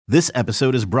This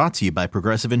episode is brought to you by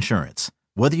Progressive Insurance.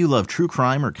 Whether you love true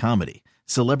crime or comedy,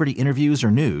 celebrity interviews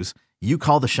or news, you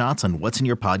call the shots on what's in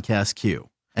your podcast queue.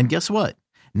 And guess what?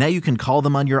 Now you can call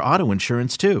them on your auto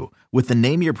insurance too with the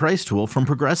Name Your Price tool from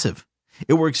Progressive.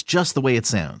 It works just the way it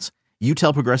sounds. You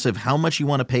tell Progressive how much you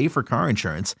want to pay for car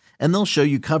insurance, and they'll show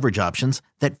you coverage options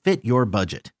that fit your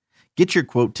budget. Get your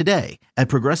quote today at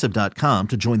Progressive.com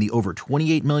to join the over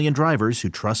 28 million drivers who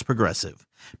trust Progressive.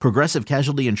 Progressive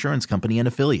Casualty Insurance Company and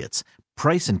Affiliates.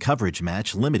 Price and coverage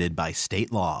match limited by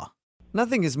state law.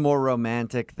 Nothing is more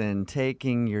romantic than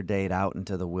taking your date out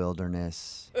into the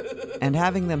wilderness and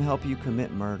having them help you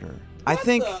commit murder. I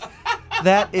think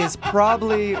that is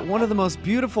probably one of the most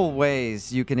beautiful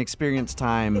ways you can experience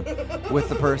time with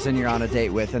the person you're on a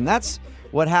date with. And that's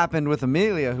what happened with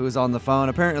Amelia, who's on the phone.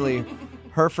 Apparently,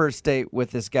 her first date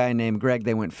with this guy named Greg,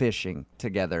 they went fishing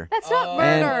together. That's not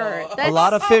murder. A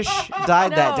lot of fish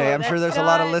died that day. I'm that's sure there's a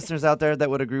lot of not- listeners out there that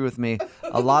would agree with me.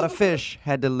 A lot of fish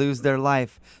had to lose their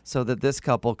life so that this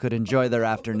couple could enjoy their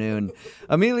afternoon.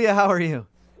 Amelia, how are you?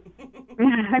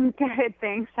 I'm good,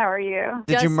 thanks. How are you?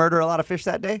 Did you murder a lot of fish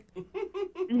that day?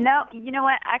 No, you know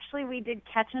what? Actually, we did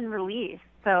catch and release.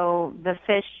 So the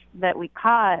fish that we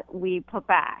caught, we put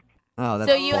back. Oh,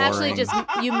 that's So you actually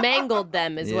boring. you mangled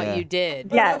them is Yeah. what you did.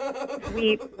 Yes,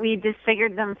 we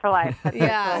disfigured them for life. Kept them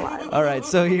Yeah. for life. All right,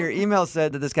 so your email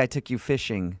said that this guy took you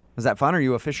fishing. Was that fun? Are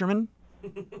you a fisherman?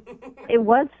 It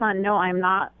was fun. No, I'm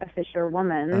not a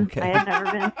fisherwoman. Okay. I had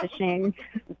never been fishing,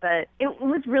 but it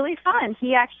was really fun.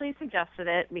 He actually suggested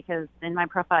it because in my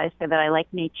profile I said that I like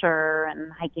nature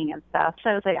and hiking and stuff. So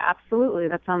I was like, absolutely,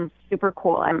 that sounds super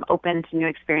cool. I'm open to new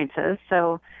experiences.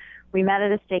 So we met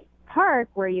at a state park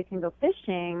where you can go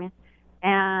fishing,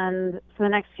 and for the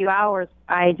next few hours,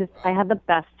 I had the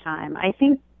best time. I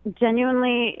think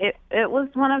genuinely it was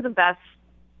one of the best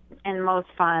and most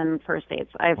fun first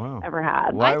dates I've Wow. ever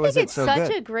had. Why I was think it it's so such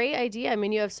good? a great idea. I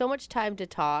mean, you have so much time to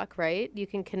talk, right? You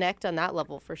can connect on that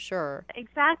level for sure.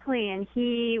 Exactly, and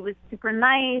he was super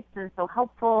nice and so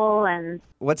helpful. And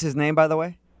What's his name, by the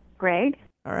way? Greg,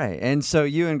 All right, and so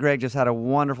you and Greg just had a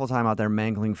wonderful time out there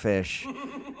mangling fish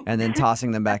and then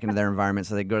tossing them back into their environment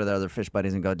so they go to their other fish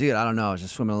buddies and go, dude, I don't know, I was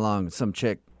just swimming along. Some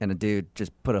chick and a dude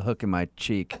just put a hook in my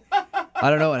cheek. I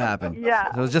don't know what happened.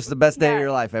 Yeah. So it was just the best day of Yeah.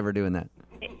 your life ever doing that.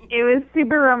 it was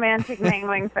super romantic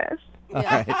mangling fish. All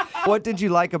right. What did you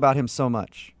like about him so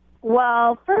much?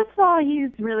 Well, first of all, he's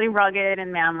really rugged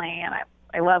and manly, and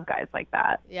I love guys like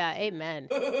that. Yeah, amen.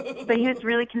 But he was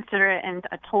really considerate and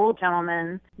a total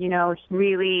gentleman, you know,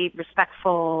 really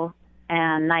respectful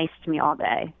and nice to me all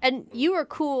day. And you were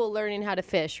cool learning how to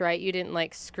fish, right? You didn't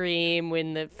like scream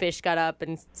when the fish got up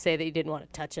and say that you didn't want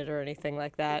to touch it or anything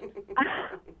like that.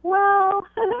 Well,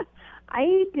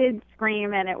 I did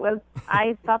scream, and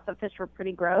I thought the fish were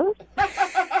pretty gross.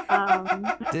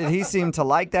 Did he seem to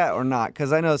like that or not?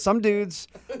 Because I know some dudes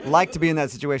like to be in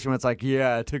that situation where it's like,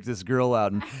 yeah, I took this girl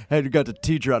out and had got to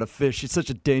teach her how to fish. She's such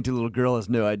a dainty little girl, has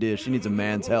no idea. She needs a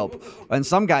man's help. And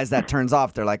some guys that turns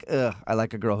off. They're like, ugh, I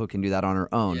like a girl who can do that on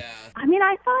her own. I mean,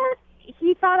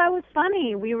 he thought I was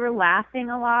funny. We were laughing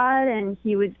a lot, and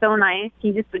he was so nice.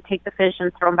 He just would take the fish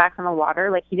and throw them back in the water.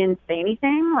 Like, he didn't say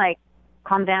anything, like,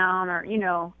 calm down or, you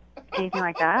know, anything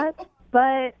like that.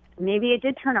 But maybe it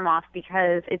did turn him off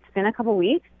because it's been a couple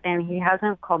weeks, and he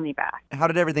hasn't called me back. How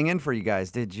did everything end for you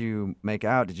guys? Did you make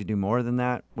out? Did you do more than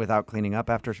that without cleaning up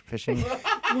after fishing?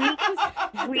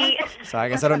 We, So I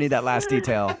guess I don't need that last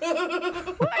detail.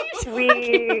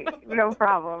 no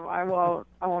problem. I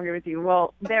won't give it to you.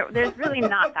 Well, there's really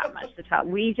not that much to tell.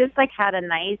 We just like had a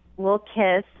nice little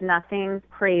kiss, nothing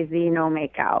crazy, no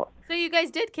makeout. So you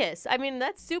guys did kiss. I mean,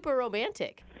 that's super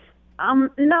romantic.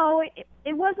 No,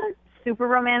 it wasn't super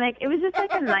romantic. It was just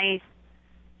like a nice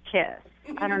kiss.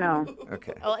 I don't know.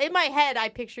 Okay. Well, in my head, I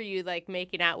picture you like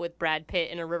making out with Brad Pitt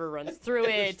and a river runs through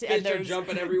it. Fish are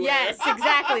jumping everywhere. Yes,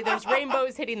 exactly. There's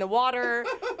rainbows hitting the water.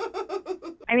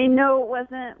 I mean, no, it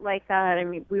wasn't like that. I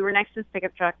mean, we were next to this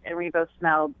pickup truck, and we both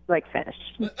smelled like fish.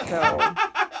 So,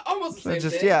 Almost the So same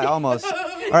just, thing. yeah, almost.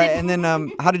 All right, and then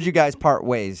how did you guys part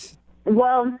ways?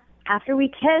 well, after we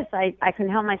kissed, I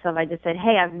couldn't help myself. I just said,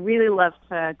 "Hey, I'd really love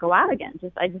to go out again."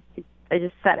 I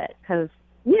just said it because,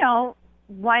 you know,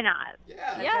 why not?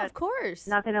 Yeah. Yeah, of course.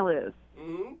 Nothing to lose.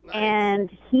 Mhm, nice. And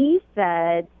he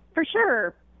said, for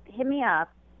sure, hit me up.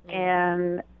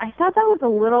 And I thought that was a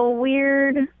little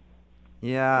weird,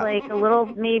 Yeah. like a little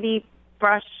maybe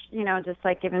brush, you know, just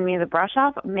like giving me the brush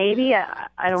off. Maybe,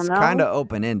 I don't It's know. kind of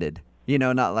open-ended. You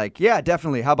know, not like, yeah,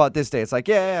 definitely. How about this day? It's like,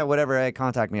 yeah, whatever. Hey,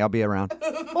 contact me. I'll be around.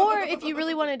 Or if you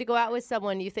really wanted to go out with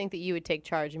someone, you think that you would take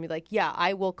charge and be like, yeah,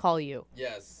 I will call you.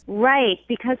 Yes. Right,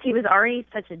 because he was already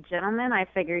such a gentleman, I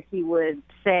figured he would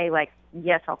say, like,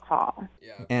 yes, I'll call.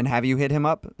 Yeah. And have you hit him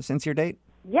up since your date?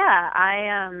 Yeah,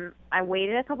 I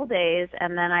waited a couple days,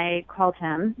 and then I called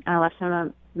him, and I left him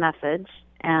a message,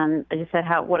 and I just said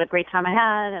what a great time I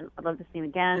had, and I'd love to see him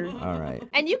again. All right.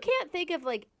 And you can't think of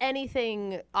like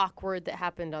anything awkward that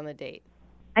happened on the date.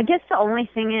 I guess the only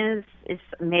thing is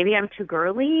maybe I'm too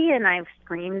girly, and I've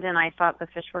screamed, and I thought the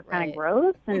fish were kind Right. of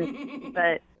gross,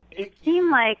 but it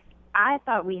seemed like I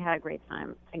thought we had a great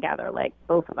time together, like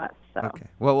both of us. So Okay.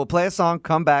 Well, we'll play a song,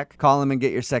 come back, call him, and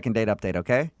get your second date update,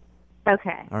 okay?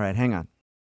 okay. All right, hang on.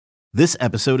 This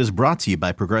episode is brought to you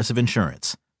by Progressive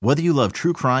Insurance. Whether you love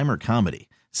true crime or comedy,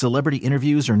 celebrity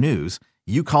interviews or news,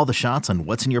 you call the shots on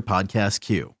what's in your podcast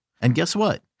queue. And guess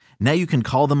what? Now you can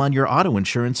call them on your auto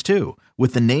insurance too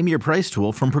with the Name Your Price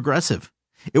tool from Progressive.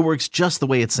 It works just the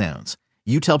way it sounds.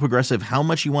 You tell Progressive how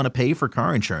much you want to pay for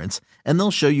car insurance, and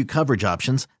they'll show you coverage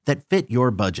options that fit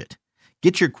your budget.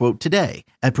 Get your quote today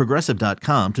at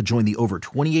Progressive.com to join the over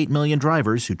 28 million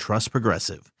drivers who trust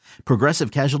Progressive. Progressive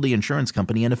Casualty Insurance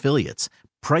Company and Affiliates.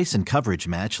 Price and coverage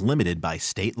match limited by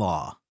state law.